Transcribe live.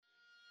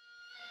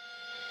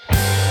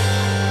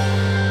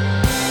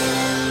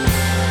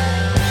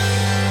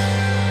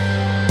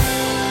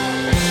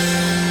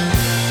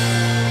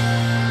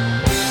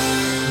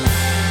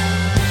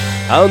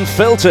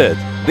Unfiltered,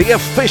 the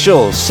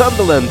official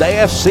Sunderland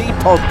AFC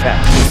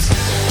podcast.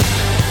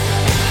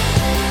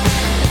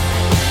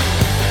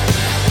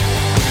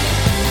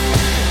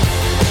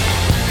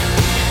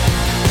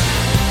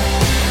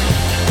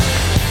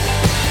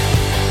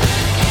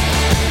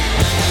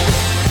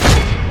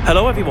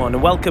 Hello everyone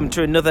and welcome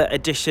to another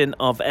edition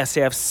of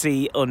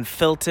SAFC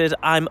Unfiltered.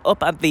 I'm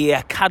up at the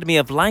Academy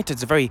of Light.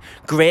 It's a very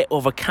grey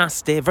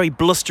overcast day, very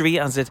blustery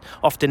as it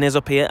often is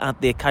up here at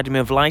the Academy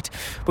of Light.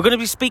 We're going to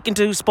be speaking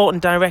to Sporting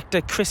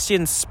Director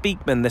Christian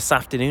Speakman this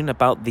afternoon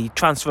about the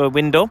transfer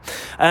window.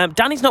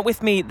 Danny's not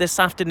with me this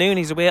afternoon,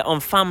 he's away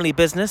on family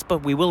business,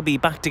 but we will be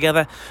back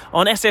together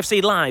on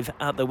SAFC Live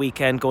at the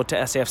weekend. Go to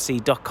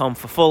safc.com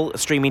for full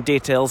streaming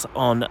details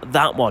on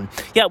that one.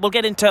 Yeah, we'll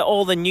get into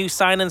all the new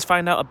signings,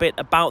 find out a bit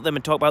about them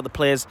and talk about the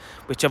players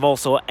which have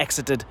also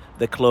exited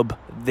the club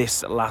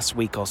this last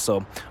week or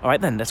so. All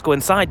right then, let's go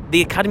inside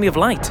the Academy of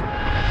Light.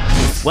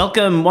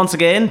 Welcome once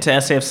again to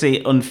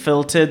SAFC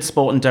Unfiltered,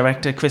 Sporting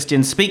Director Christian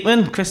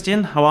Speakman.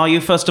 Christian, how are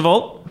you first of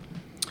all?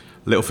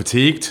 A little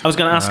fatigued. I was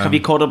going to ask, have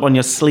you caught up on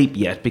your sleep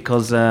yet?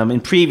 Because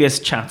in previous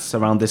chats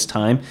around this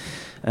time,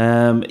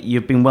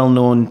 you've been well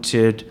known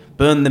to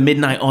burn the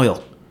midnight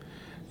oil.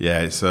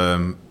 Yeah, it's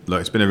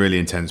been a really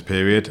intense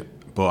period.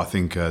 But I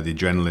think the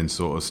adrenaline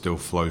sort of still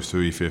flows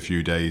through you for a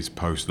few days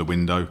post the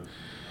window,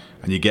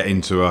 and you get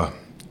into a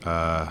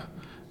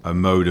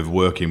mode of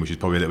working which is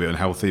probably a little bit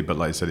unhealthy. But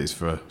like I said, it's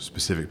for a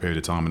specific period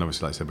of time, and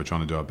obviously, like I said, we're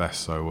trying to do our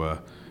best. So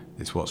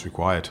it's what's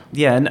required.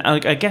 Yeah, and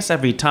I guess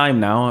every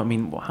time now. I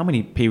mean, how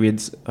many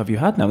periods have you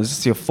had now? Is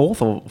this your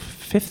fourth or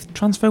fifth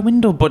transfer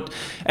window? But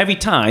every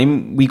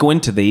time we go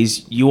into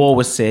these, you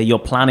always say you're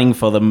planning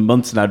for them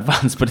months in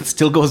advance, but it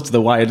still goes to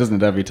the wire,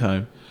 doesn't it? Every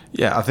time.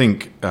 Yeah, I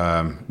think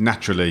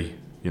naturally,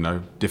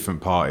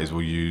 different parties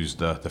will use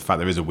the fact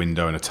there is a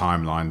window and a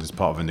timeline as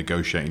part of a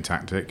negotiating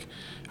tactic.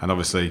 And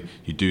obviously,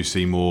 you do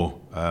see more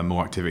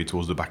activity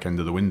towards the back end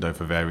of the window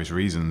for various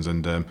reasons.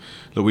 And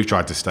look, we've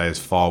tried to stay as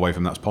far away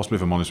from that as possible,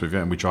 if I'm honest with you.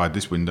 And we tried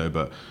this window,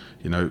 but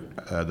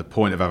the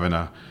point of having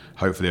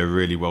hopefully a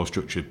really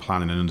well-structured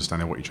planning and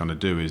understanding what you're trying to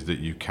do is that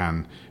you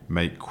can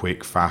make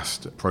quick,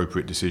 fast,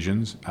 appropriate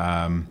decisions.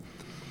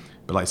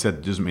 But like I said,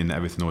 it doesn't mean that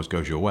everything always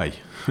goes your way.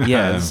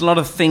 Yeah, there's a lot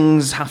of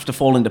things have to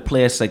fall into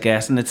place, I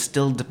guess, and it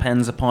still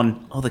depends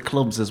upon other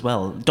clubs as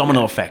well.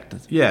 Domino effect.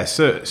 Yeah,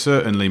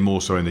 certainly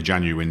more so in the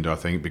January window, I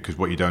think, because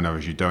what you don't have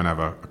is you don't have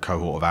a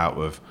cohort of out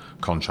of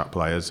contract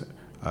players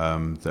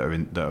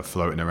that are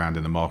floating around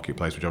in the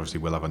marketplace, which obviously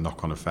will have a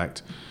knock-on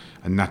effect.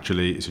 And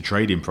naturally, it's a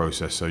trading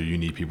process, so you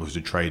need people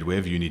to trade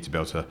with. You need to be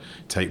able to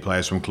take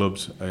players from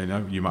clubs.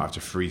 You might have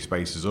to free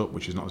spaces up,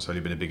 which has not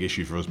necessarily been a big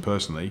issue for us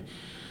personally.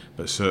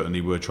 But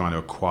certainly we're trying to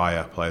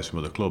acquire players from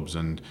other clubs,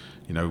 and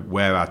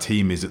where our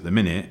team is at the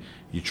minute,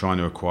 you're trying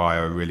to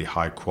acquire a really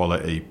high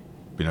quality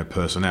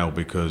personnel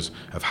because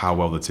of how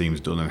well the team's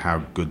done and how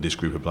good this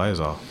group of players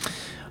are.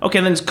 Okay,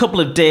 then it's a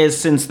couple of days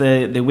since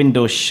the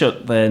window's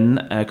shut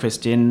then,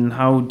 Christian.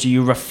 How do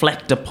you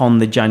reflect upon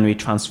the January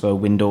transfer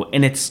window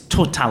in its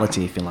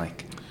totality, if you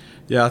like?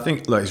 Yeah, I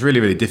think it's really,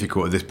 really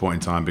difficult at this point in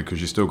time because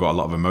you've still got a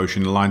lot of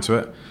emotion aligned to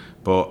it.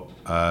 But,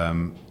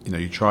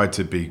 you try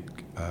to be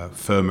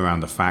firm around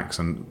the facts,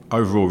 and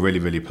overall really,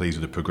 really pleased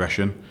with the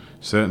progression.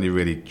 Certainly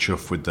really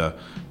chuffed with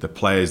the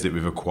players that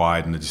we've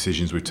acquired and the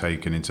decisions we've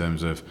taken in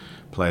terms of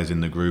players in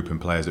the group and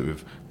players that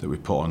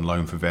we've put on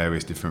loan for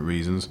various different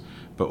reasons.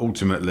 But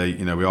ultimately,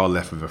 we are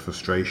left with a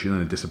frustration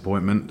and a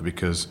disappointment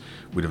because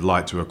we'd have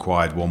liked to have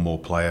acquired one more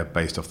player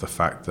based off the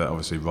fact that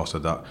obviously Ross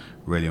had that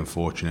really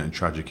unfortunate and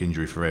tragic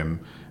injury for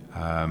him.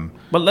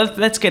 Well,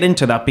 let's get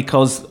into that,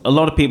 because a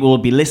lot of people will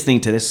be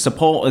listening to this,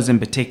 supporters in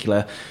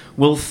particular,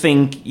 will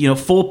think,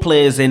 4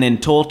 players in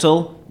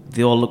total,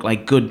 they all look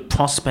like good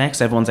prospects,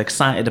 everyone's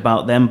excited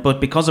about them, but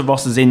because of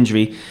Ross's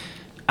injury,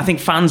 I think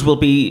fans will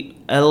be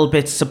a little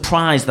bit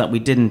surprised that we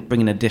didn't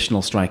bring an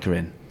additional striker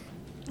in.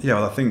 Yeah,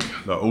 well, I think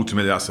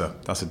ultimately that's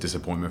a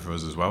disappointment for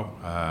us as well,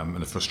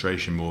 and a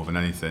frustration more than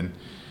anything.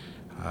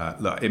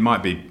 Look, it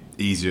might be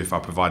easier if I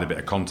provide a bit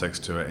of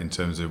context to it in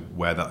terms of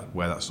where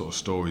that sort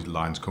of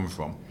storylines come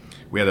from.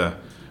 We had a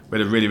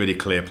really, really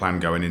clear plan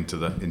going into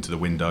the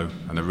window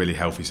and a really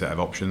healthy set of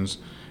options,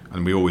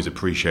 and we always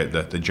appreciate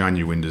that the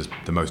January window is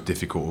the most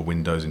difficult of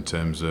windows in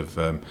terms of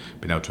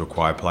being able to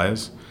acquire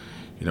players.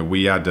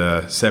 We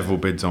had several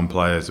bids on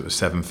players that were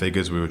 7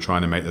 figures. We were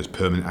trying to make those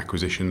permanent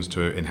acquisitions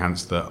to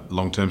enhance the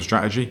long-term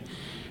strategy.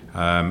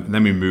 And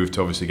then we moved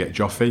to obviously get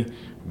Joffy,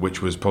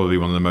 which was probably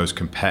one of the most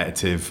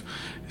competitive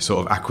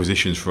sort of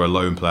acquisitions for a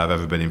loan player I've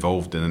ever been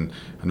involved in,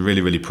 and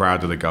really, really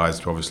proud of the guys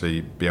to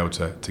obviously be able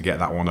to get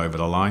that one over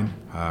the line.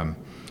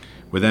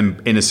 We're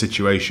then in a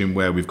situation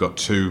where we've got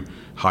 2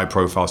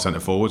 high-profile centre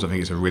forwards. I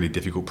think it's a really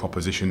difficult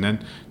proposition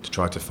then to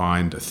try to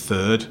find a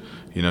third,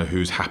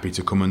 who's happy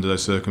to come under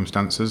those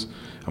circumstances.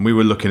 And we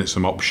were looking at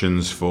some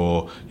options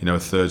for, a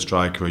third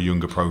striker, a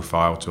younger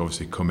profile to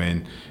obviously come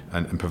in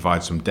and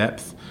provide some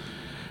depth.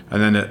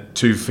 And then at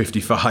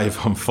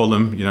 2:55 on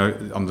Fulham,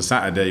 on the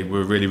Saturday, we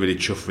were really, really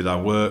chuffed with our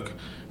work,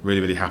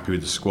 really, really happy with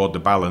the squad, the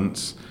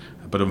balance.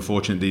 but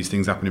unfortunately these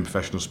things happen in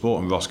professional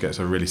sport, and Ross gets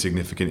a really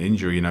significant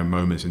injury,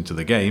 moments into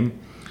the game.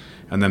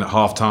 And then at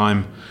half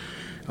time,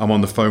 I'm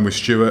on the phone with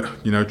Stuart,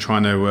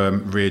 trying to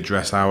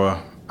readdress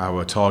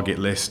our target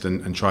list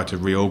and try to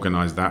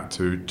reorganise that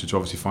to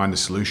obviously find a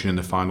solution in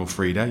the final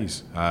 3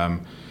 days.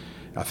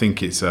 I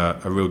think it's a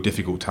real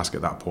difficult task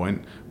at that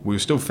point. We were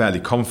still fairly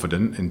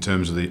confident in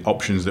terms of the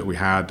options that we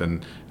had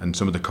and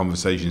some of the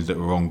conversations that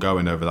were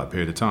ongoing over that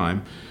period of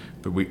time.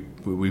 But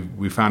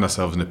we found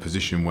ourselves in a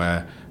position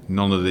where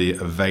none of the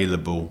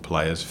available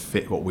players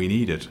fit what we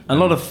needed. A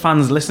lot of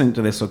fans listening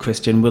to this, or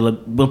Christian,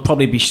 will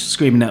probably be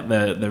screaming at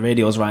the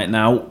radios right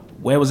now,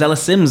 where was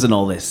Ellis Sims in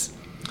all this?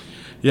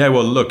 Yeah,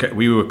 well, look,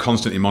 we were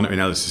constantly monitoring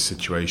Ellis'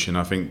 situation.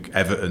 I think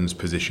Everton's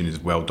position is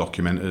well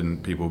documented,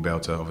 and people will be able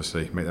to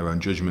obviously make their own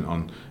judgment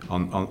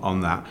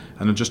on that.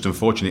 And just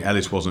unfortunately,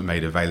 Ellis wasn't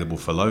made available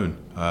for loan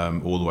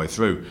all the way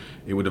through.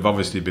 It would have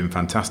obviously been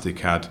fantastic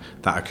had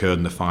that occurred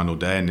in the final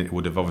day, and it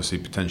would have obviously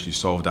potentially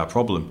solved our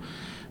problem.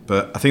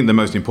 But I think the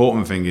most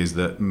important thing is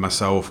that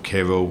myself,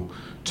 Kirill,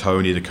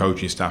 Tony, the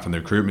coaching staff and the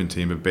recruitment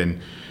team have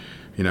been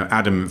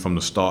adamant from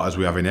the start, as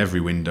we have in every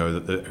window,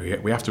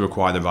 that we have to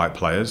acquire the right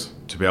players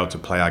to be able to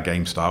play our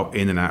game style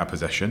in and out of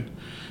possession.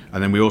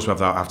 And then we also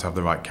have to have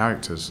the right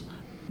characters.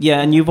 Yeah,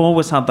 and you've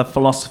always had the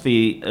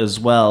philosophy as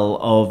well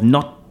of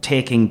not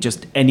taking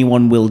just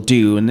anyone will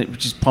do, and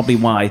which is probably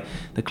why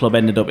the club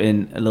ended up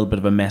in a little bit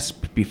of a mess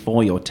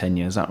before your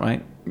tenure. Is that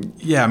right?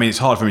 Yeah, I mean, it's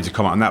hard for me to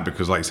comment on that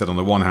because, like I said, on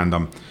the one hand,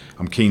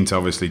 I'm keen to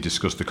obviously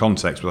discuss the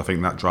context, but I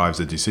think that drives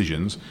the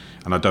decisions,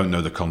 and I don't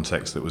know the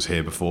context that was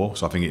here before,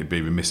 so I think it'd be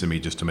remiss of me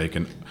just to make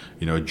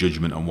a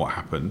judgment on what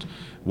happened.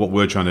 What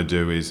we're trying to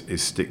do is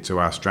stick to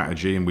our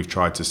strategy, and we've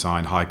tried to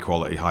sign high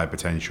quality, high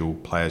potential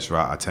players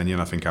throughout our tenure,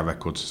 and I think our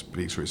record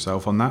speaks for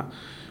itself on that.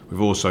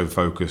 We've also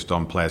focused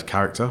on players'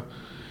 character.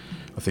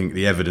 I think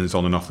the evidence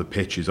on and off the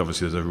pitch is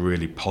obviously there's a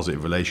really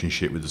positive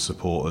relationship with the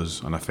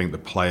supporters, and I think the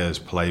players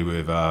play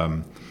with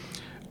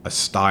a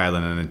style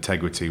and an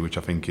integrity which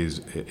I think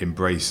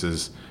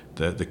embraces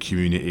the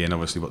community and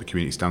obviously what the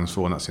community stands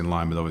for, and that's in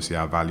line with obviously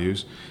our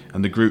values.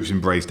 And the group's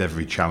embraced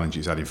every challenge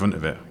it's had in front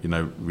of it,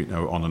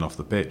 on and off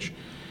the pitch.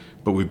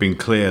 But we've been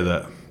clear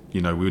that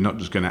we're not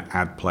just going to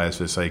add players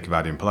for the sake of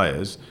adding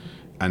players,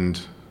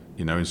 and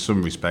in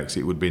some respects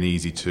it would have been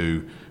easy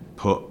to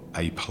put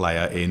a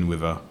player in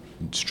with a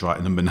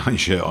number 9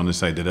 shirt on and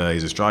say today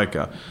he's a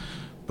striker.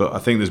 But I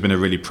think there's been a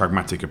really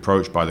pragmatic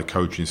approach by the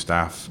coaching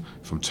staff,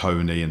 from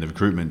Tony and the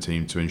recruitment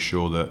team, to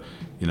ensure that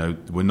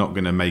we're not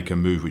going to make a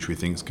move which we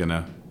think is going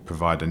to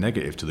provide a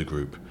negative to the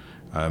group.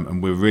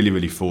 And we're really,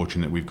 really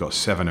fortunate we've got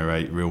 7 or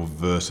 8 real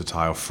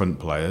versatile front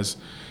players,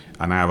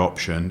 and our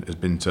option has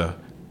been to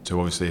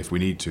obviously, if we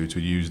need to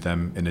use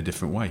them in a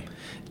different way.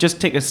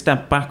 Just take a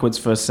step backwards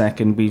for a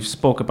second. We've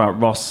spoke about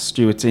Ross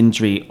Stewart's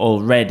injury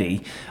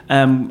already.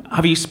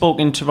 Have you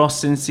spoken to Ross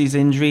since his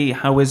injury?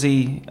 How is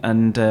he?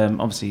 And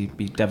obviously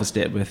be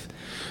devastated with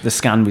the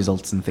scan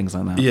results and things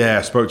like that. Yeah,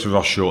 I spoke to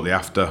Ross shortly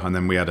after, and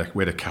then we had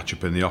a catch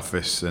up in the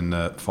office, and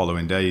the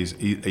following days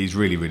he's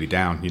really, really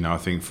down. I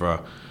think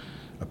for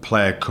a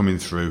player coming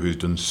through who's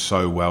done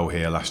so well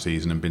here last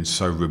season and been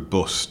so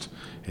robust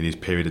in his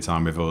period of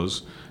time with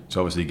us, to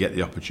obviously get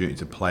the opportunity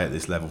to play at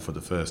this level for the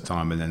first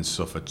time and then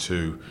suffer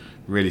 2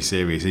 really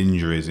serious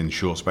injuries in a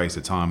short space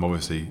of time,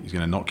 obviously he's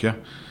going to knock you.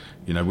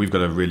 We've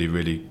got a really,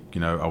 really,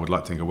 I would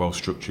like to think a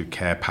well-structured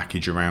care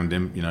package around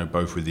him,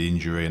 both with the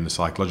injury and the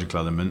psychological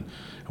element,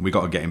 and we've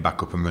got to get him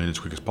back up and running as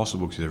quick as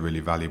possible because he's a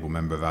really valuable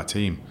member of our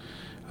team.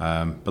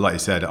 But like you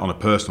said, on a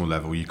personal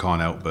level, you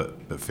can't help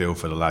but feel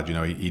for the lad.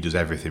 He does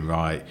everything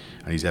right,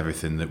 and he's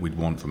everything that we'd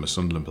want from a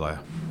Sunderland player.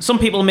 Some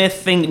people may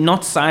think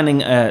not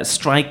signing a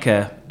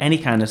striker, any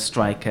kind of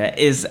striker,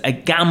 is a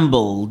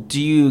gamble.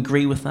 Do you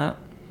agree with that?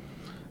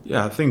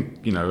 Yeah, I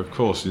think, of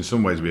course, in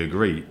some ways we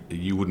agree.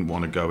 You wouldn't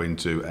want to go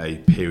into a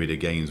period of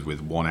games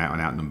with one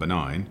out-and-out number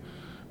 9.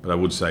 But I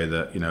would say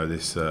that,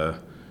 this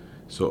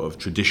sort of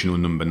traditional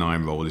number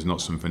 9 role is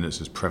not something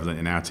that's as prevalent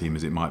in our team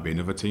as it might be in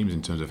other teams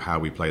in terms of how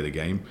we play the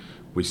game.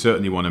 We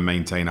certainly want to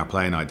maintain our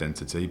playing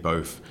identity,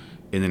 both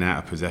in and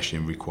out of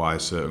possession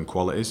requires certain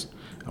qualities,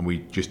 and we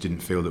just didn't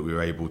feel that we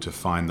were able to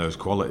find those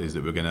qualities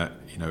that were going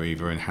to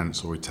either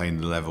enhance or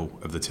retain the level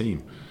of the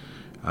team.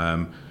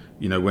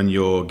 When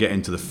you're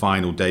getting to the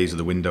final days of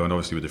the window, and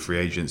obviously with the free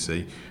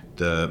agency,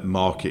 the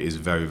market is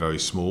very, very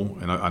small,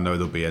 and I know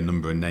there'll be a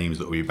number of names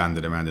that will be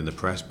banded around in the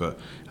press, but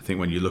I think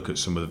when you look at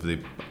some of the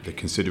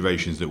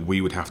considerations that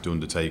we would have to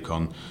undertake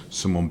on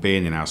someone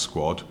being in our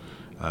squad,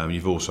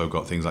 you've also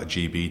got things like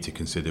GB to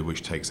consider,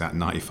 which takes out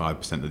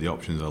 95% of the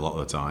options a lot of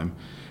the time.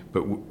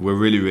 But we're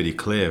really, really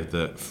clear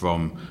that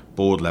from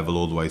board level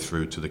all the way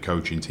through to the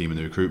coaching team and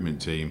the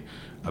recruitment team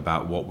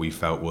about what we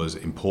felt was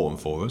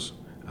important for us.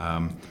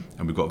 And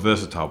we've got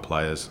versatile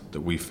players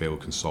that we feel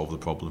can solve the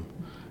problem.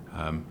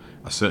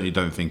 I certainly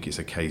don't think it's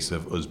a case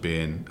of us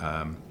being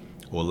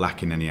or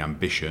lacking any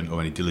ambition or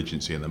any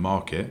diligency in the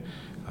market.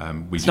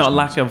 It's not a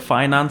lack of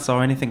finance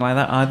or anything like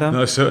that either.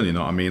 No, certainly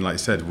not. I mean, like I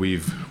said,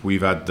 we've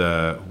had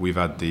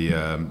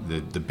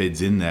the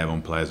bids in there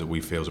on players that we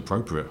feel is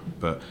appropriate.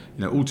 But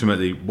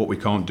ultimately, what we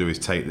can't do is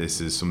take this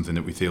as something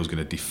that we feel is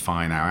going to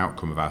define our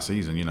outcome of our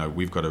season.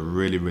 We've got a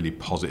really, really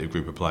positive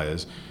group of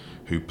players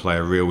who play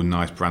a real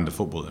nice brand of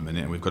football at the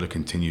minute, and we've got to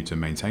continue to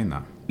maintain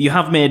that. You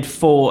have made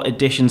 4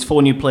 additions,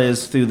 4 new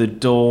players through the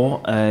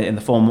door in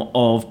the form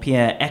of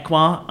Pierre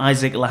Ekwa,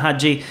 Isaac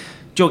Lahadji,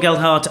 Joe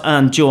Geldhart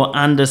and Joe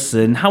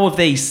Anderson. How have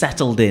they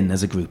settled in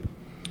as a group?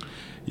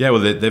 Yeah, well,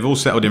 they've all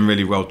settled in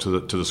really well to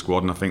the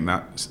squad, and I think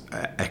that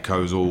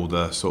echoes all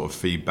the sort of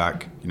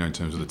feedback, in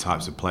terms of the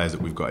types of players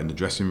that we've got in the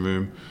dressing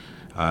room.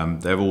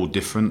 They're all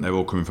different. They're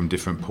all coming from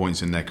different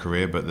points in their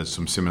career, but there's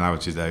some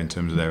similarities there in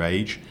terms of their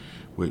age,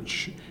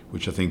 which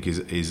I think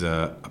is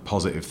a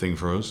positive thing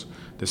for us.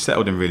 They've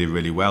settled in really,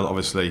 really well.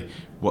 Obviously,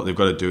 what they've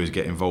got to do is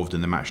get involved in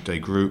the matchday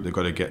group. They've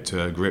got to get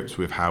to grips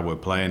with how we're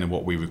playing and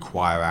what we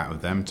require out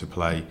of them to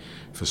play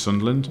for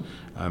Sunderland.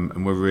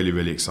 And we're really,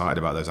 really excited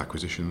about those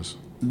acquisitions.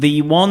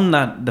 The one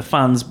that the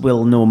fans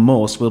will know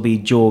most will be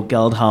Joe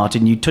Geldhart,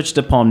 and you touched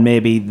upon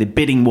maybe the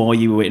bidding war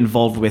you were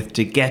involved with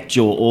to get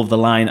Joe over the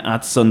line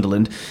at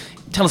Sunderland.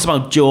 Tell us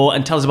about Joe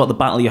and tell us about the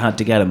battle you had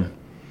to get him.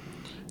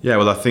 Yeah,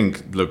 well, I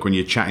think, look, when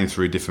you're chatting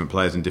through different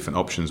players and different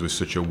options with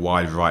such a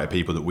wide variety of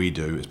people that we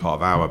do as part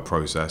of our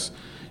process,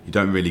 you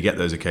don't really get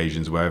those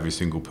occasions where every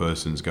single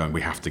person's going,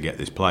 we have to get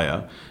this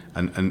player.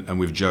 And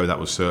with Joe, that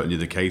was certainly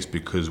the case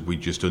because we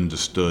just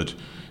understood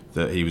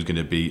that he was going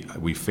to be,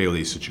 we feel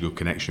he's such a good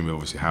connection with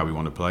obviously how we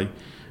want to play.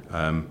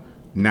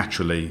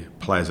 Naturally,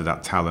 players of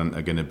that talent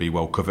are going to be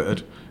well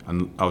coveted.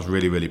 And I was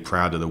really, really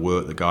proud of the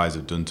work the guys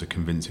have done to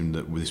convince him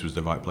that this was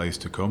the right place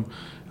to come.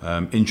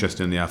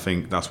 Interestingly, I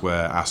think that's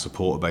where our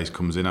supporter base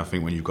comes in. I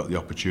think when you've got the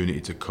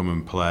opportunity to come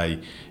and play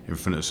in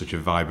front of such a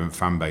vibrant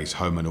fan base,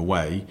 home and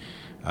away,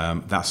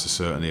 that's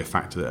certainly a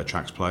factor that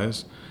attracts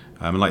players.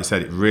 And like I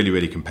said, it's really,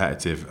 really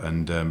competitive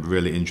and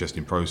really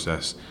interesting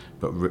process.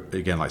 But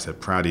again, like I said,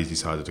 proud he's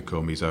decided to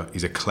come. He's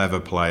a clever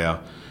player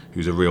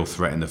who's a real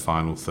threat in the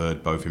final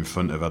third, both in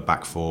front of a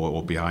back four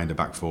or behind a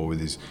back four with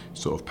his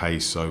sort of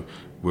pace. So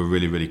we're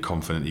really, really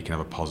confident he can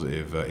have a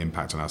positive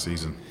impact on our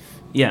season.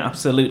 Yeah,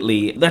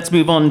 absolutely. Let's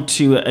move on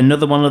to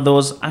another one of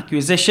those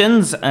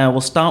acquisitions.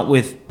 We'll start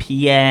with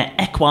Pierre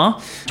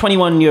Ekwa,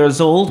 21 years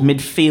old,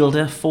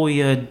 midfielder,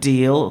 4-year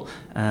deal.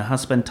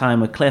 Has spent time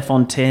with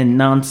Clairefontaine,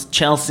 Nantes,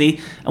 Chelsea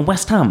and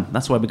West Ham.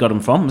 That's where we got him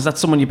from. Is that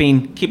someone you've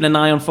been keeping an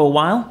eye on for a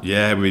while?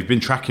 Yeah, we've been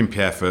tracking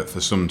Pierre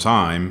for some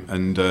time,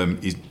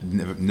 and he's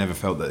never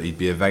felt that he'd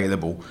be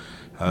available.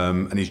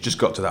 And he's just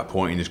got to that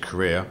point in his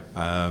career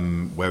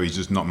where he's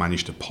just not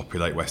managed to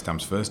populate West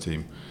Ham's first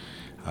team.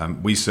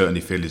 We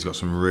certainly feel he's got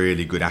some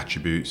really good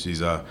attributes.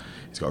 He's got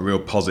a real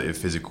positive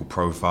physical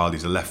profile.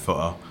 He's a left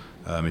footer.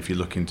 If you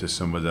look into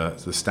some of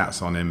the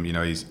stats on him,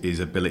 his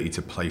ability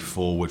to play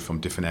forward from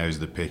different areas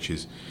of the pitch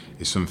is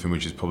something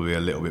which is probably a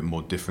little bit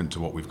more different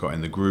to what we've got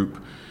in the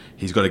group.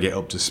 He's got to get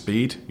up to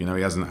speed. He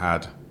hasn't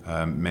had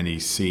many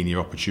senior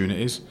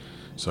opportunities.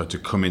 So to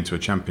come into a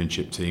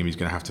championship team, he's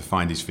going to have to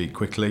find his feet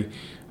quickly.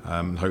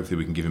 Hopefully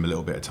we can give him a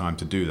little bit of time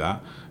to do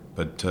that.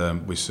 But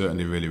we're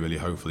certainly really, really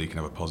hopefully he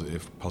can have a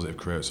positive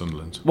career at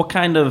Sunderland. What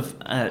kind of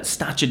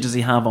stature does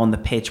he have on the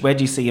pitch? Where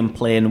do you see him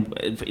playing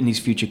in his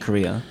future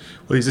career?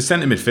 Well, he's a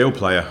centre midfield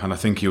player, and I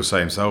think he'll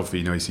say himself,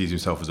 he sees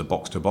himself as a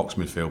box-to-box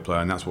midfield player,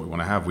 and that's what we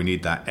want to have. We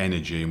need that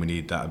energy, and we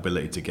need that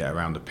ability to get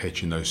around the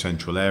pitch in those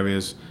central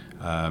areas.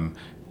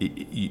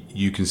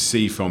 You can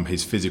see from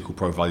his physical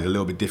profile, he's a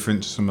little bit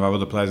different to some of our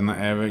other players in that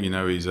area.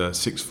 He's a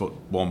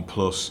 6'1"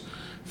 plus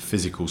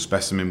physical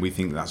specimen. We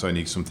think that's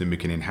only something we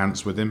can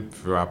enhance with him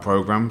through our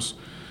programmes.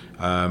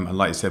 And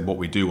like I said, what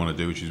we do want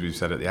to do, which is we've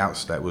said at the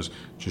outset, was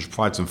just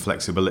provide some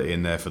flexibility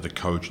in there for the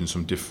coach and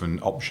some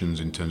different options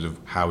in terms of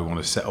how we want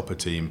to set up a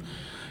team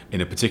in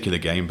a particular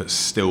game, but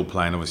still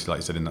playing, obviously,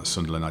 like I said, in that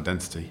Sunderland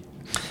identity.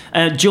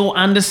 Joe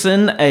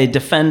Anderson, a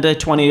defender,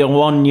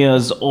 21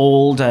 years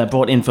old,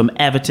 brought in from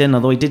Everton,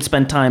 although he did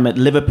spend time at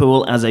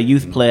Liverpool as a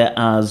youth player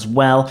as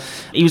well.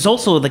 He was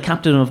also the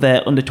captain of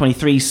their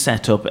under-23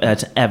 setup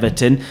at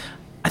Everton.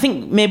 I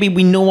think maybe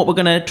we know what we're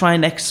going to try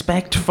and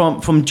expect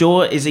from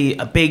Joe. Is he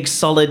a big,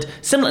 solid,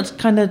 similar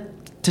kind of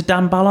to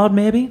Dan Ballard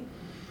maybe?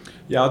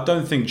 Yeah, I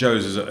don't think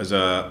Joe's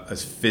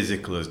as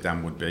physical as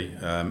Dan would be.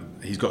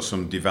 He's got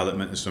some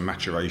development and some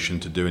maturation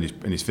to do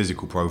in his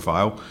physical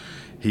profile.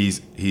 He's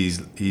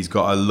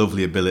got a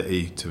lovely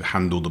ability to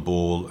handle the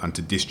ball and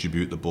to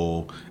distribute the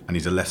ball, and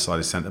he's a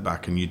left-sided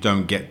centre-back, and you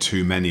don't get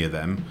too many of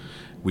them.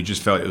 We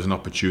just felt it was an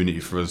opportunity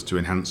for us to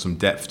enhance some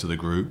depth to the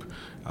group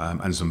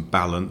and some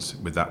balance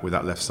with that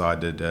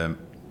left-sided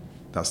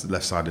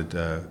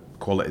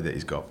quality that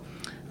he's got.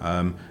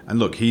 And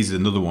look, he's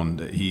another one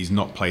that he's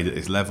not played at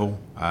this level.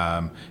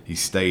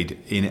 He's stayed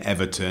in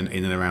Everton,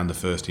 in and around the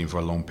first team for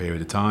a long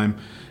period of time.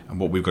 And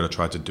what we've got to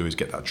try to do is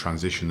get that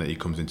transition that he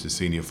comes into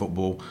senior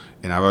football.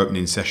 In our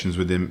opening sessions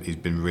with him, he's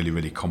been really,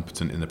 really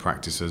competent in the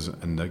practices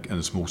and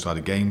the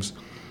small-sided games.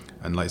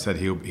 And like I said,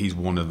 he's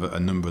one of a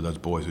number of those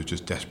boys who's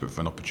just desperate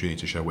for an opportunity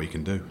to show what he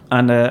can do.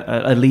 And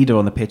a leader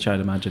on the pitch, I'd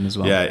imagine, as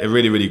well. Yeah, a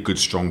really, really good,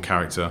 strong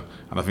character.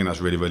 And I think that's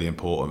really, really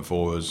important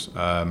for us.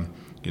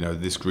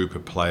 This group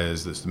of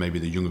players, that's maybe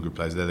the younger group of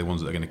players, they're the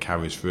ones that are going to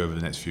carry us through over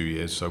the next few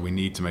years. So we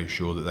need to make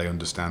sure that they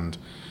understand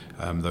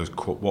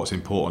what's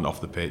important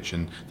off the pitch,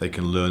 and they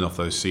can learn off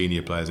those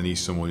senior players. And he's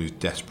someone who's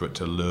desperate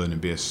to learn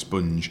and be a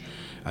sponge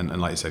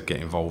and like I said,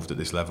 get involved at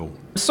this level.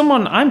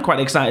 Someone I'm quite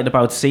excited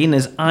about seeing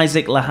is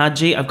Isaac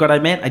Lahaji. I've got to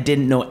admit, I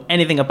didn't know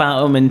anything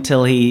about him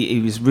until he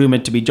was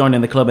rumoured to be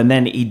joining the club, and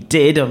then he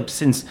did.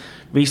 Since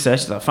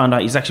research, I found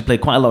out he's actually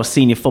played quite a lot of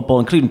senior football,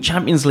 including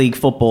Champions League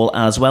football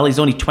as well. He's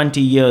only 20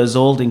 years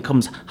old and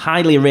comes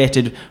highly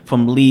rated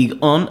from League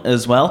One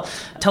as well.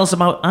 Tell us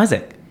about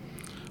Isaac.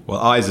 Well,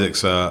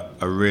 Isaac's a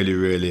really,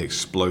 really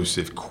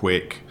explosive,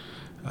 quick,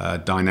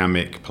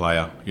 dynamic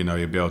player.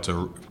 He'll be able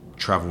to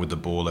travel with the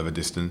ball over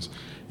distance.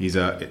 He's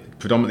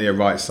predominantly a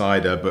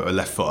right-sider, but a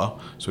left footer.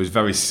 So he's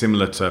very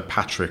similar to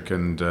Patrick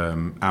and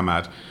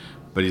Ahmad,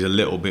 but he's a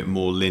little bit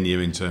more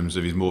linear in terms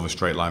of he's more of a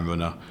straight-line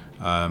runner,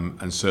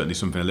 and certainly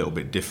something a little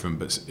bit different,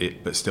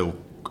 but still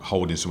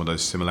holding some of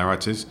those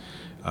similarities.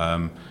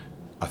 I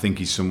think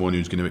he's someone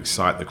who's going to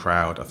excite the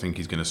crowd. I think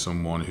he's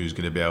someone who's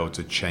going to be able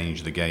to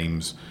change the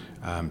games,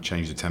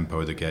 change the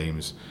tempo of the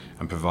games,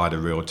 and provide a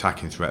real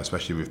attacking threat,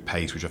 especially with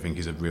pace, which I think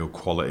is a real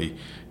quality,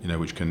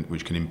 which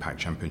can impact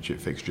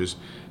Championship fixtures.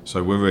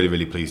 So we're really,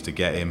 really pleased to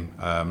get him.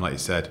 Like you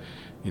said,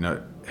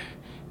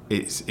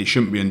 it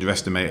shouldn't be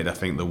underestimated. I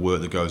think the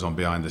work that goes on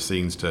behind the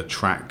scenes to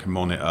track,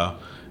 monitor,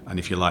 and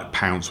if you like,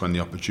 pounce when the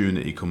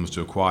opportunity comes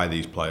to acquire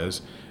these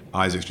players.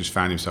 Isaac's just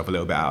found himself a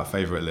little bit out of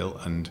favour at Lille,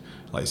 and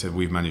like I said,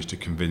 we've managed to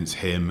convince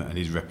him and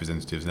his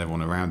representatives and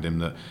everyone around him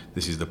that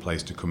this is the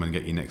place to come and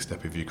get your next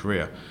step of your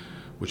career,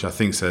 which I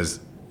think says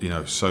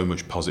so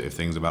much positive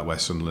things about where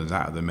Sunderland's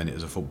at the minute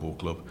as a football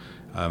club.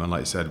 And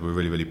like I said, we're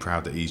really, really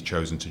proud that he's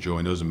chosen to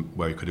join us, and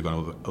where he could have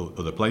gone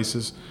other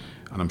places.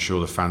 And I'm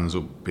sure the fans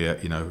will be,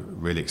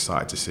 really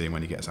excited to see him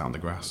when he gets out on the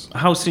grass.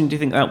 How soon do you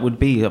think that would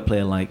be, a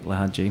player like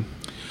Lahaji?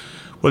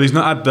 Well, he's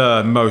not had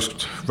the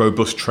most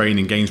robust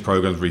training games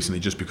programs recently,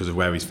 just because of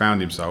where he's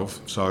found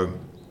himself. So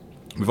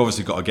we've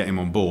obviously got to get him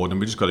on board, and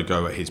we've just got to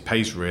go at his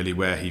pace, really,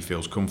 where he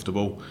feels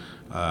comfortable.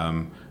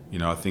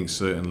 I think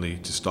certainly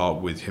to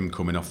start with him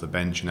coming off the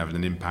bench and having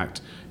an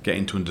impact,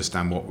 getting to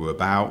understand what we're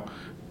about.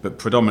 But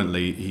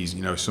predominantly, he's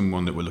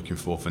someone that we're looking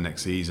for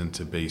next season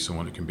to be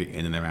someone who can be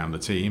in and around the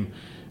team.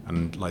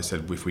 And like I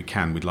said, if we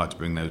can, we'd like to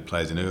bring those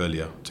players in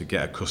earlier to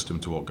get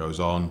accustomed to what goes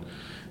on.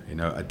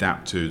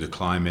 Adapt to the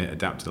climate,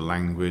 adapt to the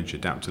language,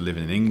 adapt to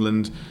living in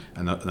England,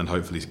 and then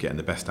hopefully getting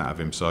the best out of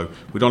him. So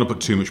we don't want to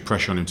put too much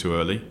pressure on him too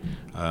early,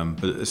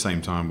 but at the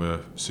same time, we're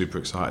super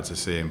excited to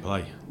see him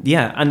play.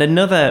 Yeah, and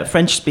another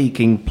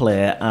French-speaking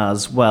player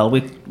as well.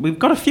 We've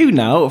got a few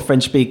now of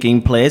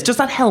French-speaking players. Does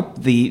that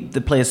help the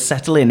players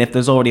settle in if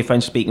there's already a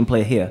French-speaking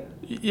player here?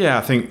 Yeah,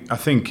 I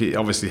think it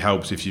obviously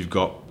helps if you've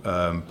got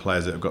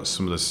players that have got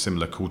some of the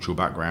similar cultural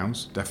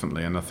backgrounds,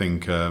 definitely. And I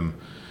think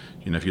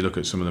if you look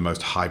at some of the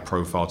most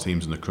high-profile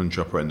teams in the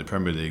country operating in the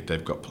Premier League,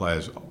 they've got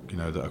players,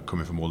 that are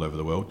coming from all over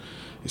the world.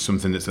 It's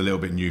something that's a little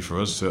bit new for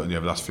us, certainly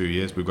over the last few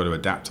years. We've got to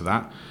adapt to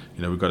that.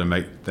 We've got to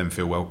make them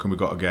feel welcome. We've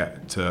got to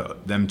get to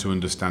them to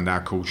understand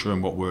our culture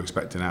and what we're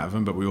expecting out of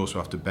them, but we also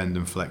have to bend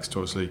and flex to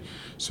obviously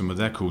some of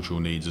their cultural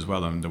needs as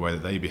well, and the way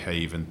that they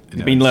behave. And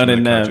you've been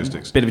learning a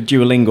bit of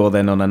Duolingo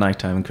then on a night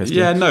time, Christian.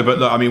 Yeah, no, but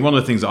look, one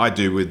of the things that I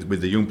do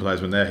with the young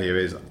players when they're here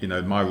is,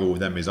 my rule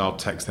with them is I'll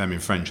text them in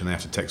French and they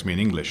have to text me in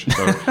English.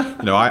 So,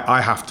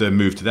 I have to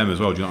move to them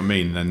as well. Do you know what I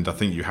mean? And I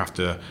think you have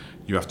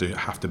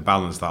to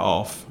balance that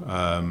off.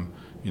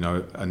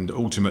 And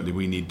ultimately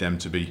we need them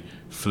to be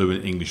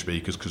fluent English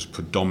speakers, because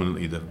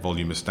predominantly the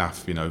volume of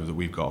staff, that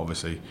we've got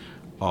obviously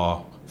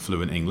are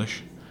fluent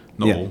English.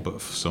 Not all,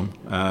 but some.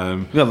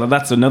 Well,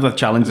 that's another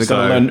challenge. They've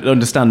got to learn,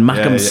 understand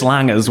Mackem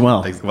slang as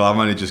well. Well, I'm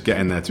only just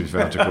getting there, to be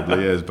fair, after a couple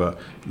of years. But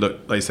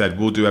look, like I said,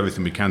 we'll do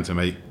everything we can to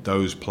make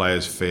those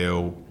players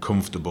feel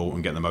comfortable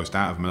and get the most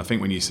out of them. And I think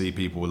when you see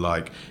people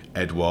like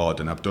Edouard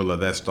and Abdullah,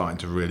 they're starting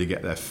to really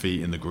get their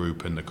feet in the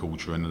group and the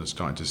culture, and they're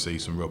starting to see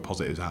some real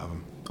positives out of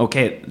them.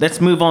 Okay,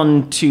 let's move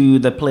on to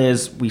the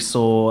players we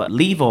saw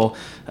leave or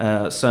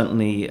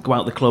certainly go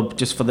out the club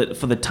just for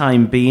the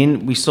time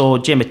being. We saw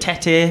Jay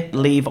Matete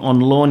leave on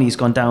loan. He's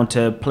gone down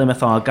to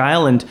Plymouth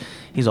Argyle, and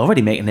he's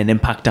already making an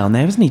impact down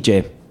there, isn't he,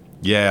 Jay?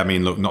 Yeah,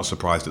 look, not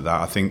surprised at that.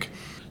 I think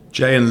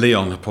Jay and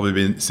Leon have probably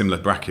been similar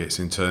brackets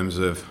in terms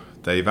of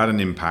they've had an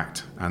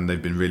impact and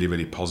they've been really,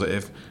 really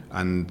positive,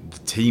 and the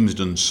team's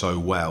done so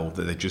well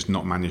that they've just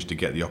not managed to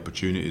get the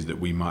opportunities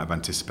that we might have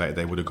anticipated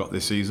they would have got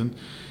this season.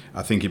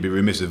 I think it'd be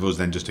remiss of us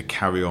then just to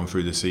carry on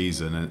through the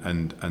season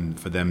and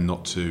for them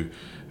not to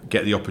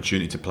get the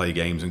opportunity to play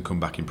games and come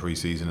back in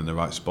pre-season in the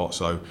right spot.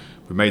 So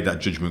we made that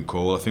judgment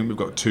call. I think we've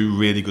got two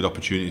really good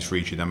opportunities for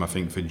each of them. I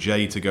think for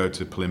Jay to go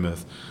to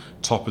Plymouth,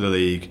 top of the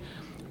league,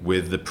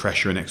 with the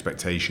pressure and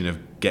expectation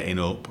of getting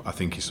up, I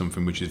think is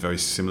something which is very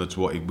similar to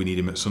what we need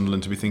him at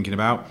Sunderland to be thinking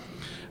about.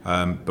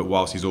 But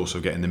whilst he's also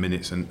getting the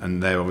minutes,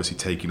 and they're obviously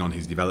taking on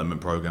his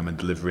development programme and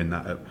delivering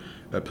that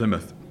at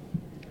Plymouth.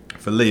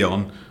 For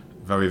Leon,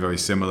 very, very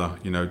similar,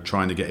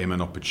 trying to get him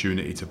an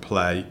opportunity to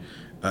play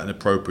at an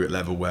appropriate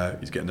level where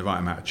he's getting the right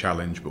amount of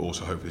challenge, but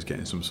also hopefully he's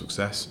getting some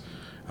success.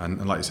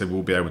 And like I said,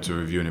 we'll be able to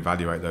review and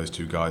evaluate those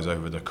two guys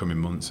over the coming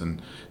months,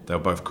 and they'll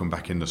both come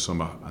back in the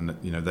summer, and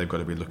they've got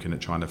to be looking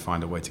at trying to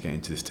find a way to get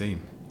into this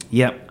team.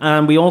 Yeah,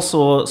 and we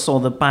also saw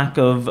the back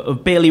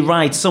of Bailey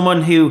Wright,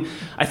 someone who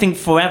I think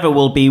forever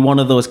will be one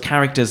of those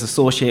characters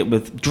associated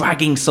with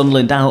dragging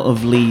Sunderland out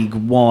of League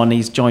One.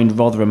 He's joined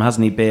Rotherham,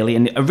 hasn't he, Bailey?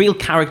 And a real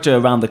character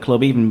around the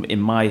club, even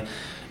in my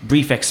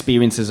brief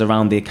experiences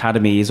around the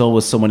academy. He's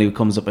always someone who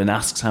comes up and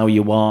asks how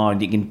you are,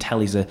 and you can tell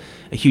he's a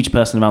huge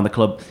person around the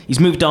club. He's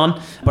moved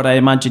on, but I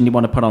imagine you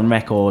want to put on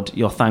record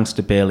your thanks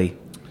to Bailey.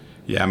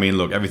 Yeah, I mean,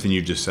 look, everything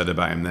you just said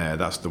about him there,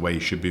 that's the way he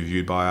should be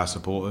viewed by our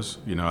supporters.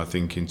 I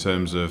think in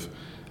terms of,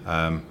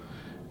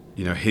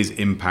 his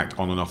impact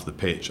on and off the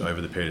pitch over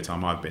the period of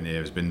time I've been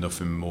here has been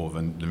nothing more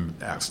than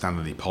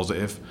outstandingly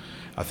positive.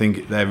 I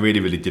think they're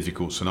really, really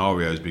difficult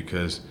scenarios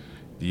because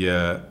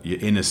your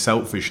inner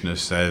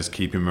selfishness says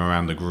keep him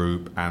around the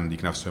group and you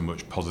can have so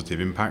much positive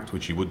impact,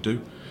 which you would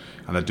do.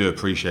 And I do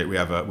appreciate we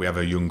have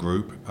a young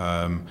group,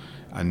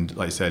 and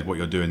like I said, what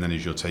you're doing then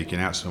is you're taking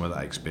out some of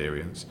that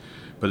experience.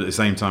 But at the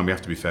same time, we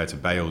have to be fair to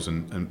Bales,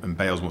 and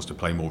Bales wants to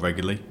play more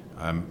regularly.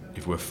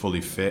 If we're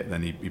fully fit,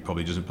 then he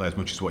probably doesn't play as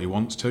much as what he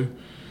wants to.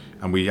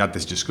 And we had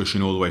this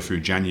discussion all the way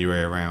through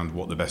January around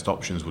what the best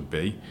options would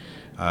be.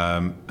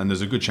 And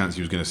there's a good chance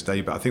he was going to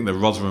stay, but I think the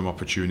Rotherham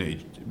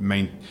opportunity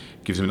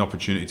gives him an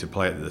opportunity to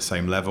play at the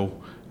same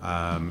level,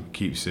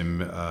 keeps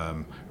him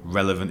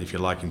relevant, if you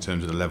like, in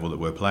terms of the level that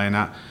we're playing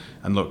at.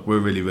 And look, we're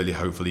really, really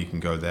hopeful he can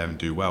go there and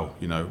do well.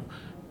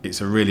 It's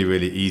a really,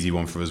 really easy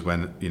one for us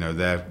when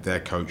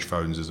their coach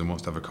phones us and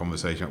wants to have a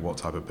conversation about what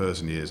type of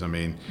person he is. I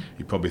mean,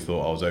 he probably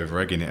thought I was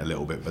over-egging it a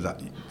little bit, but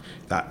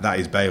that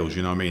is Bales.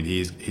 You know what I mean? He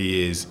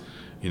is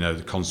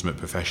the consummate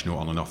professional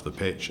on and off the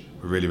pitch.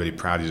 We're really, really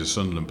proud he's a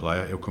Sunderland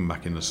player. He'll come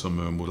back in the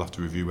summer and we'll have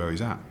to review where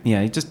he's at.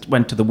 Yeah, he just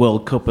went to the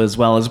World Cup as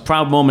well. It's a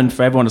proud moment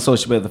for everyone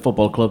associated with the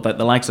football club, that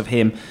the likes of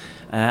him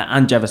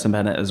and Jefferson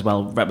Bennett as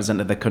well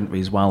represented their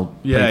countries well.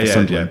 Yeah.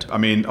 I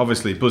mean,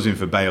 obviously buzzing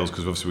for Bales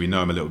because obviously we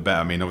know him a little better.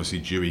 I mean, obviously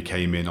Dewey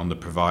came in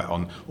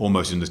on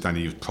almost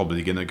understanding he was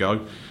probably going to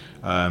go.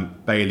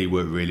 Bailey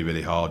worked really,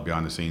 really hard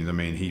behind the scenes. I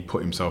mean, he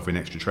put himself in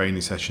extra training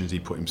sessions. He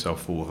put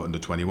himself forward for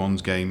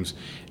under-21s games.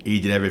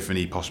 He did everything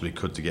he possibly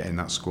could to get in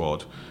that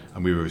squad,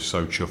 and we were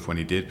so chuffed when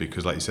he did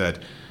because, like you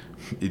said,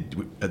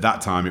 at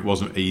that time it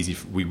wasn't easy.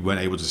 We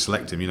weren't able to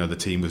select him. The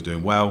team was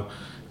doing well.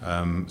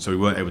 So we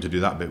weren't able to do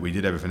that bit. We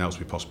did everything else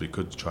we possibly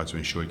could to try to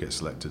ensure he gets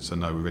selected. So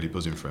no, we're really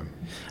buzzing for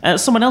him.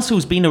 Someone else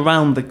who's been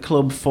around the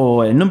club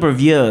for a number of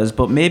years,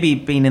 but maybe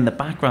been in the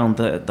background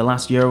the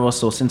last year or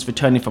so since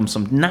returning from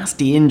some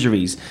nasty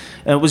injuries,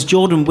 was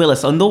Jordan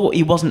Willis. Although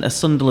he wasn't a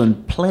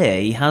Sunderland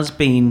player, he has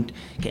been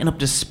getting up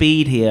to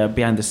speed here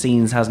behind the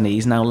scenes, hasn't he?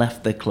 He's now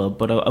left the club.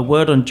 But a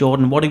word on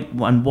Jordan,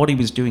 what he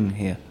was doing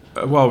here.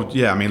 Well,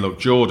 yeah, I mean, look,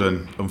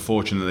 Jordan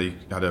unfortunately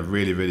had a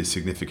really, really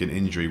significant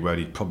injury where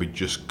he'd probably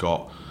just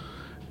got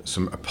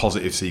a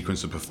positive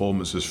sequence of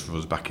performances for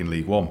us back in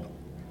League One.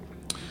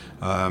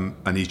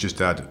 And he's just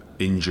had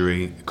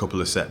injury, a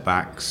couple of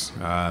setbacks,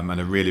 and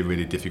a really,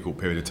 really difficult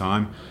period of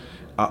time.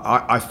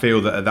 I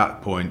feel that at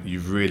that point,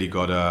 you've really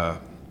got to,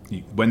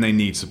 when they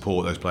need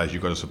support, those players,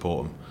 you've got to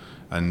support them.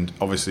 And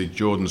obviously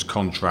Jordan's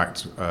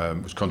contract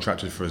was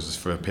contracted for us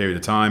for a period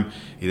of time.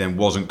 He then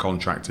wasn't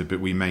contracted,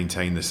 but we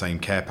maintained the same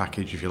care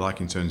package, if you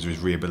like, in terms of his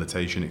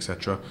rehabilitation,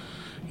 etc.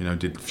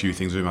 Did a few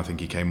things with him. I think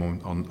he came on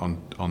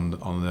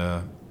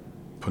the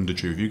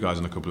punditry with you guys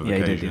on a couple of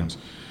occasions.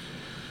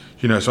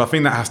 He did, yeah. So I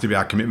think that has to be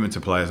our commitment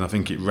to players, and I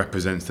think it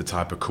represents the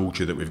type of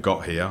culture that we've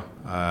got here.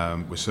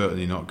 We're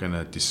certainly not going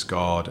to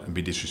discard and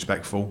be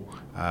disrespectful.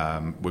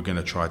 We're going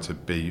to try to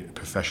be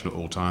professional at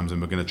all times, and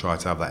we're going to try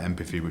to have that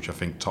empathy, which I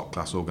think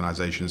top-class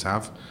organisations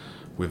have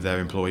with their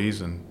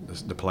employees, and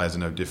the players are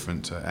no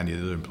different to any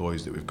of the other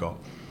employees that we've got.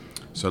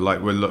 So,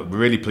 we're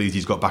really pleased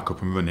he's got back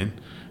up and running,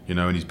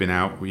 and he's been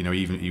out.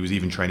 He was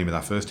even training with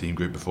our first team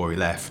group before he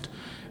left.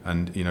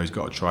 And he's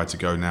got to try to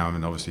go now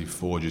and obviously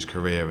forge his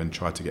career and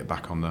try to get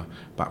back on the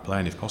back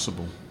playing if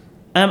possible.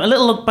 A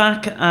little look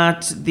back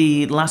at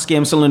the last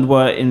game Sunderland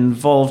were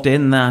involved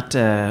in, that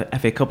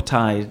FA Cup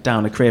tie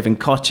down at Craven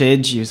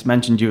Cottage. You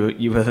mentioned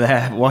you were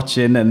there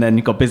watching, and then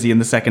you got busy in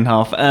the second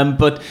half.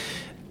 But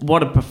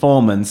what a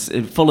performance.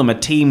 Fulham, a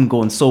team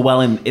going so well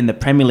in the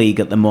Premier League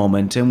at the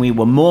moment, and we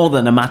were more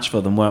than a match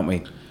for them, weren't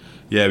we?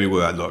 Yeah, we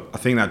were. Look, I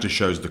think that just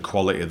shows the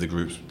quality of the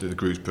groups that the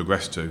groups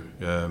progressed to.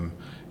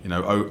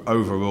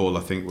 Overall, I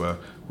think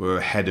we're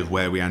ahead of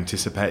where we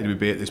anticipated we'd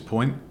be at this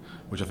point,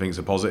 which I think is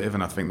a positive,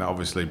 and I think that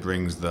obviously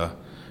brings the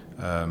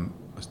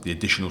the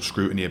additional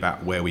scrutiny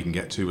about where we can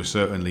get to. We're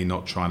certainly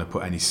not trying to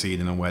put any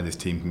ceiling on where this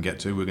team can get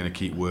to. We're going to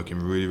keep working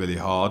really, really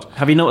hard.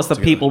 Have you noticed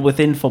that people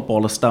within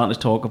football are starting to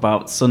talk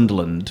about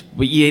Sunderland?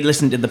 You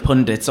listen to the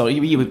pundits, or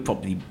you would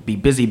probably be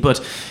busy,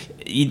 but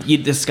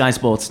the Sky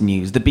Sports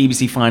News, the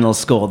BBC Final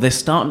Score, they're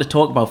starting to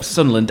talk about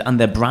Sunderland and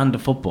their brand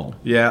of football.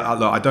 Yeah,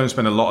 I don't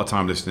spend a lot of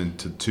time listening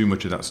to too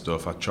much of that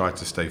stuff. I try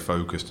to stay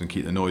focused and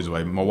keep the noise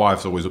away. My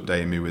wife's always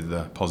updating me with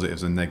the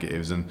positives and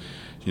negatives, and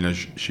I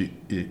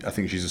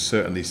think she's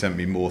certainly sent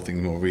me more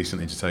things more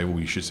recently to say, well,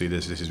 you should see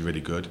this is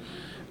really good.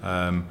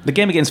 The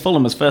game against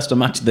Fulham was first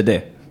match of the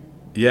day.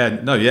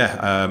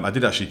 I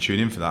did actually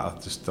tune in for that. I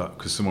just thought,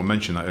 because someone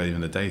mentioned that earlier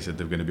in the day, said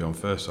they were going to be on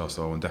first, so I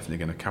thought I'm definitely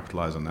going to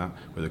capitalise on that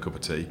with a cup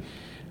of tea.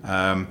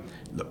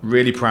 Look,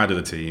 really proud of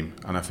the team,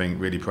 and I think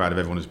really proud of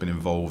everyone who's been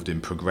involved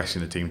in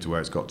progressing the team to where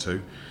it's got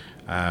to.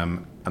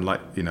 And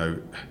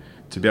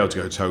to be able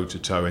to go toe to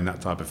toe in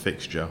that type of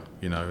fixture,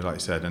 like I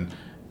said,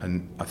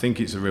 and I think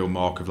it's a real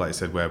mark of, like I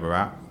said, where we're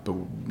at. But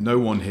no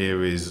one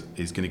here is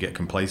going to get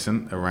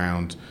complacent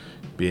around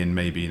being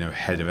maybe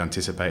ahead of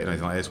anticipated or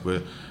anything like this.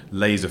 We're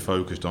laser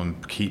focused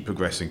on keep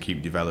progressing,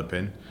 keep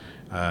developing,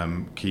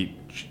 keep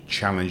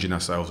challenging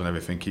ourselves on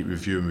everything, keep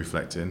reviewing,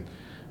 reflecting.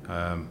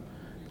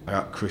 I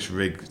got Chris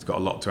Rigg got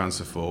a lot to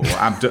answer for. Well,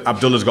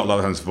 Abdullah's got a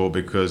lot to answer for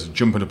because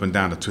jumping up and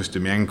down, I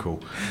twisted my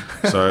ankle.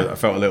 So I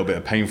felt a little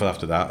bit painful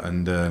after that,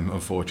 and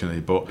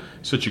unfortunately. But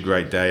such a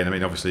great day, and I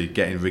mean, obviously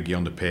getting Riggy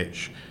on the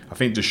pitch, I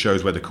think just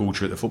shows where the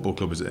culture at the football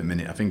club is at the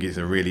minute. I think it's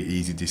a really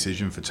easy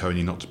decision for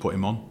Tony not to put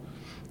him on.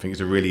 I think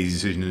it's a really easy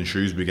decision in the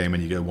Shrewsbury game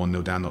when you go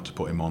 1-0 down not to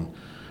put him on.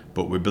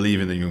 But we believe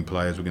in the young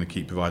players. We're going to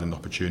keep providing the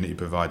opportunity,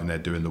 providing they're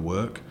doing the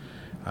work.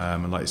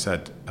 And like I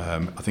said, I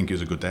think it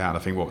was a good day out. I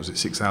think,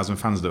 6,000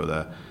 fans that were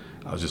there?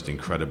 That was just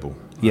incredible.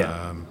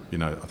 Yeah.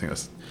 I think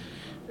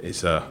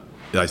it's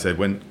like I said,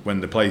 when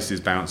the place is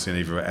bouncing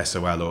either at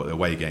SOL or at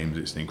away games,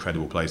 it's an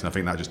incredible place. And I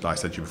think that, just like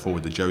I said to you before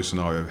with the Joe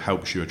scenario,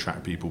 helps you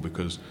attract people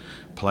because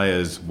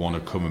players want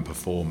to come and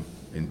perform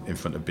in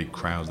front of big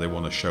crowds. They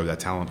want to show their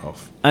talent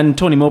off. And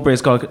Tony Mowbray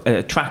has got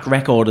a track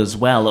record as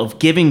well of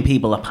giving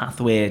people a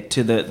pathway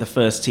to the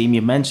first team.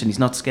 You mentioned he's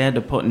not scared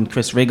of putting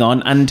Chris Rigg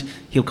on, and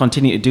he'll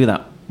continue to do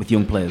that with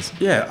young players.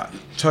 Yeah,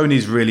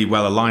 Tony's really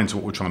well aligned to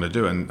what we're trying to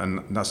do,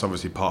 and that's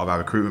obviously part of our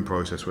recruitment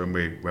process when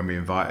we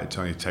invited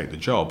Tony to take the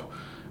job.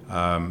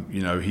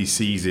 He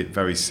sees it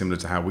very similar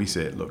to how we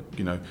see it. Look,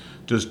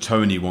 does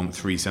Tony want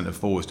 3 centre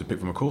forwards to pick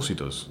from? Of course he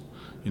does.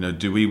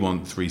 Do we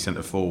want 3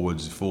 centre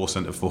forwards, 4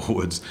 centre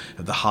forwards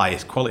at the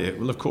highest quality?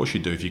 Well, of course you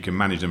do if you can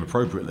manage them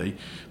appropriately.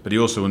 But he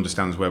also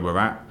understands where we're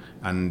at.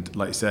 And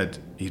like I said,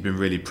 he's been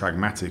really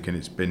pragmatic, and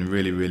it's been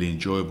really, really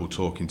enjoyable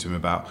talking to him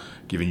about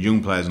giving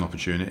young players an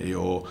opportunity,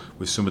 or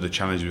with some of the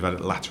challenges we've had at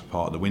the latter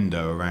part of the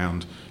window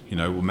around,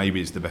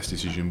 maybe it's the best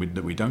decision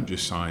that we don't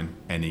just sign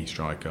any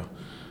striker.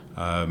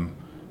 And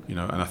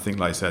I think,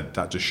 like I said,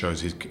 that just shows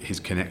his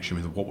connection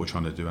with what we're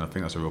trying to do, and I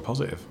think that's a real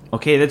positive.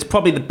 Okay, that's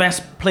probably the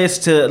best place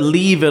to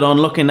leave it on,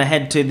 looking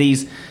ahead to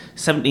these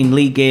 17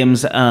 league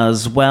games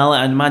as well.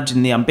 I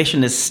imagine the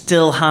ambition is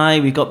still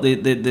high. We've got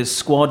the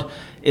squad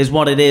is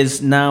what it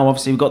is now.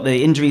 Obviously, we've got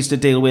the injuries to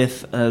deal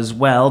with as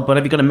well. But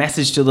have you got a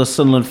message to the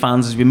Sunderland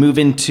fans as we move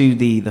into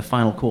the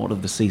final quarter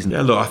of the season?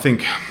 Yeah, look, I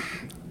think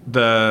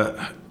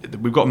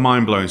we've got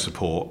mind-blowing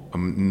support,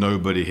 and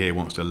nobody here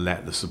wants to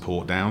let the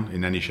support down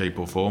in any shape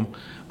or form.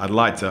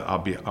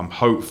 I'm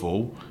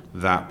hopeful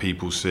that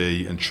people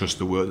see and trust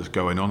the work that's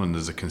going on, and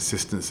there's a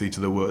consistency to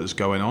the work that's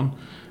going on,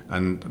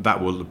 and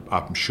that will,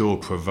 I'm sure,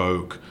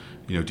 provoke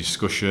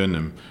discussion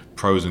and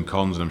pros and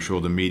cons, and I'm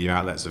sure the media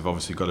outlets have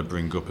obviously got to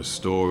bring up a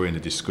story and a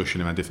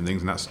discussion about different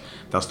things, and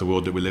that's the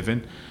world that we live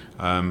in.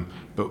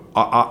 But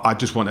I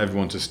just want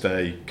everyone to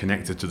stay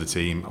connected to the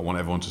team. I want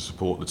everyone to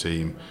support the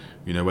team.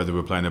 Whether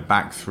we're playing a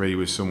back three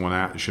with someone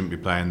out who shouldn't be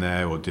playing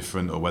there or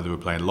different, or whether we're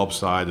playing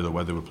lopsided, or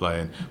whether we're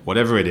playing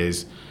whatever it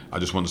is, I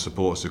just want the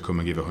supporters to come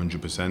and give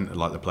 100%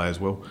 like the players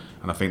will.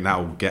 And I think that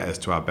will get us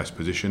to our best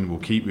position. We'll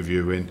keep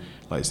reviewing,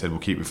 like I said, we'll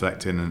keep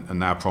reflecting,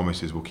 and our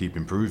promise is we'll keep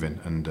improving,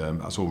 and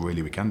that's all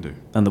really we can do.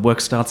 And the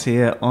work starts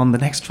here on the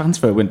next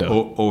transfer window.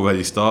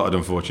 Already started,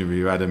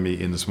 unfortunately. We had a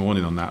meeting this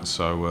morning on that,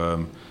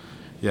 so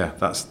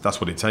that's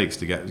what it takes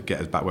to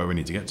get us back where we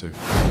need to get to.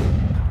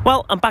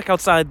 Well, I'm back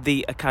outside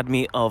the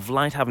Academy of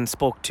Light, having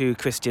spoke to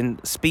Christian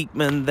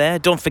Speakman there.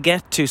 Don't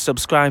forget to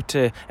subscribe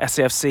to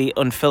SAFC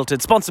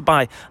Unfiltered, sponsored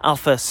by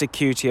Alpha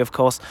Security, of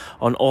course,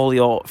 on all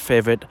your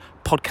favourite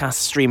podcast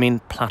streaming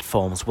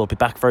platforms. We'll be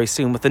back very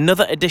soon with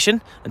another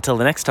edition. Until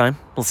the next time,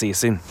 we'll see you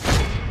soon.